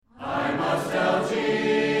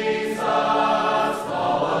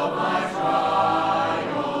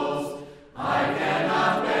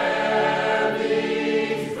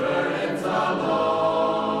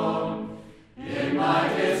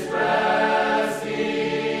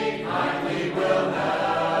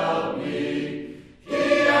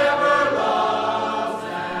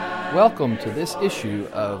Welcome to this issue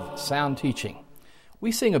of Sound Teaching.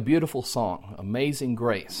 We sing a beautiful song, Amazing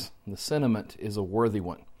Grace. The sentiment is a worthy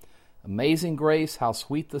one. Amazing grace, how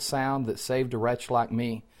sweet the sound that saved a wretch like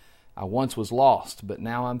me. I once was lost, but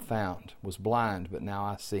now I'm found, was blind, but now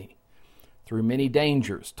I see. Through many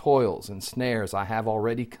dangers, toils, and snares I have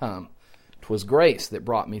already come. 'Twas grace that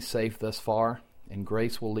brought me safe thus far, and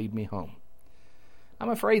grace will lead me home. I'm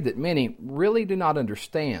afraid that many really do not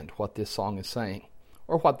understand what this song is saying,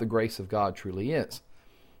 or what the grace of God truly is.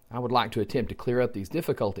 I would like to attempt to clear up these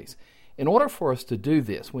difficulties. In order for us to do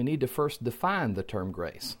this, we need to first define the term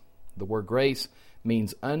grace. The word grace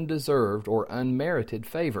means undeserved or unmerited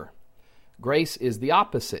favor. Grace is the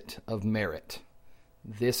opposite of merit.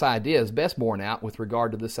 This idea is best borne out with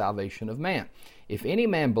regard to the salvation of man. If any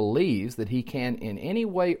man believes that he can in any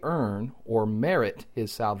way earn or merit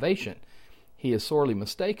his salvation, he is sorely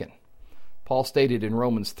mistaken. Paul stated in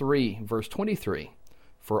Romans 3, verse 23,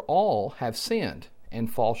 "For all have sinned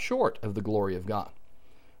and fall short of the glory of God."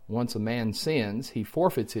 Once a man sins, he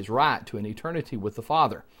forfeits his right to an eternity with the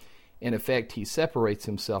Father. In effect, he separates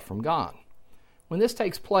himself from God. When this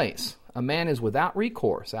takes place, a man is without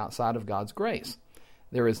recourse outside of God's grace.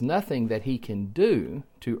 There is nothing that he can do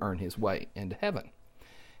to earn his way into heaven.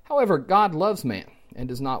 However, God loves man and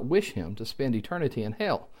does not wish him to spend eternity in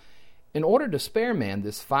hell. In order to spare man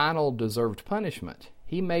this final deserved punishment,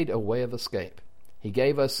 he made a way of escape. He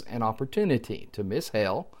gave us an opportunity to miss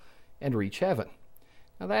hell and reach heaven.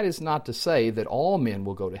 Now, that is not to say that all men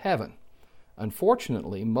will go to heaven.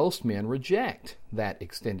 Unfortunately, most men reject that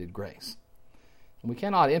extended grace. And we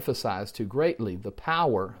cannot emphasize too greatly the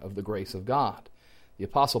power of the grace of God. The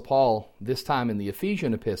Apostle Paul, this time in the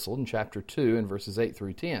Ephesian epistle, in chapter 2 and verses 8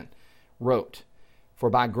 through 10, wrote,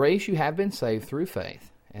 "For by grace you have been saved through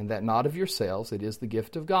faith, and that not of yourselves, it is the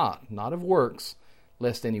gift of God, not of works,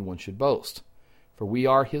 lest anyone should boast. For we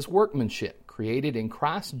are his workmanship, created in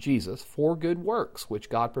Christ Jesus for good works, which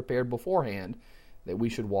God prepared beforehand that we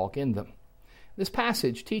should walk in them." This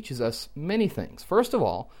passage teaches us many things. First of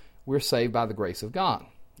all, we're saved by the grace of God.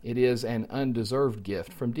 It is an undeserved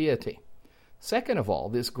gift from deity. Second of all,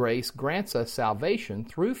 this grace grants us salvation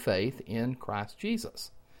through faith in Christ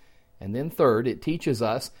Jesus. And then third, it teaches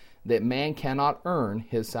us that man cannot earn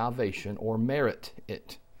his salvation or merit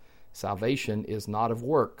it. Salvation is not of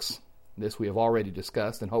works. This we have already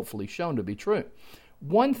discussed and hopefully shown to be true.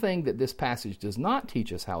 One thing that this passage does not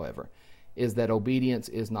teach us, however, is that obedience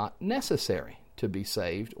is not necessary to be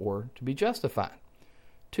saved or to be justified.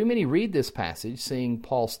 Too many read this passage, seeing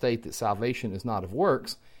Paul state that salvation is not of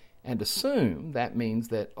works, and assume that means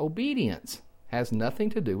that obedience has nothing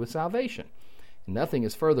to do with salvation. Nothing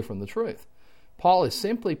is further from the truth. Paul is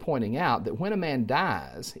simply pointing out that when a man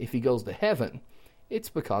dies, if he goes to heaven, it's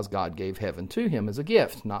because God gave heaven to him as a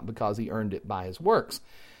gift, not because he earned it by his works.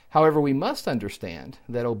 However, we must understand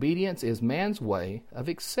that obedience is man's way of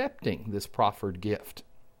accepting this proffered gift.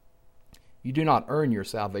 You do not earn your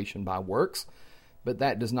salvation by works, but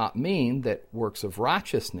that does not mean that works of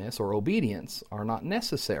righteousness or obedience are not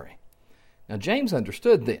necessary. Now, James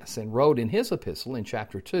understood this and wrote in his epistle in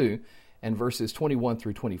chapter 2 and verses 21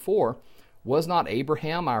 through 24, "Was not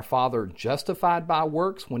Abraham our father justified by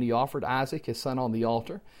works when he offered Isaac his son on the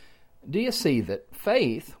altar? Do you see that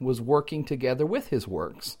faith was working together with his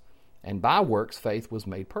works, and by works faith was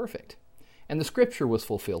made perfect? And the scripture was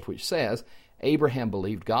fulfilled, which says, Abraham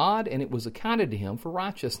believed God, and it was accounted to him for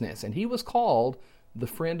righteousness, and he was called the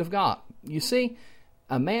friend of God." You see,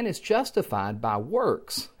 a man is justified by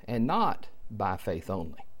works and not by faith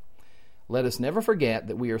only. Let us never forget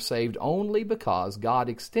that we are saved only because God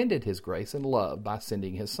extended his grace and love by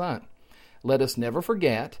sending his Son. Let us never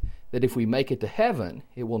forget that if we make it to heaven,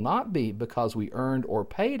 it will not be because we earned or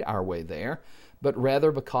paid our way there, but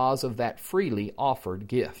rather because of that freely offered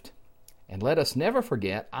gift. And let us never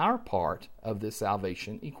forget our part of this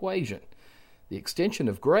salvation equation. The extension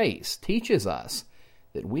of grace teaches us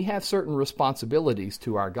that we have certain responsibilities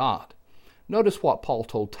to our God. Notice what Paul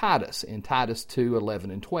told Titus in Titus 2:11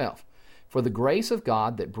 and 12. "For the grace of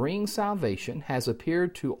God that brings salvation has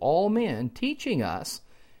appeared to all men, teaching us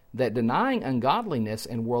that denying ungodliness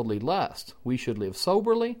and worldly lust, we should live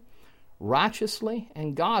soberly, righteously,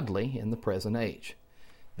 and godly in the present age."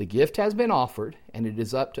 The gift has been offered, and it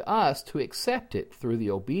is up to us to accept it through the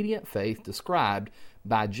obedient faith described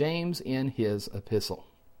by James in his epistle.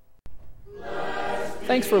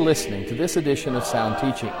 Thanks for listening to this edition of Sound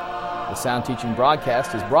Teaching. The Sound Teaching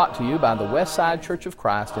broadcast is brought to you by the Westside Church of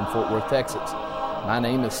Christ in Fort Worth, Texas. My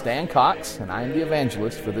name is Stan Cox, and I am the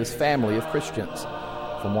evangelist for this family of Christians.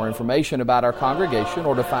 For more information about our congregation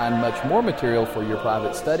or to find much more material for your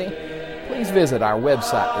private study, please please visit our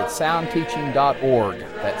website at soundteaching.org.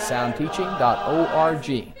 That's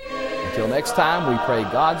soundteaching.org. Until next time, we pray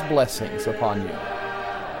God's blessings upon you.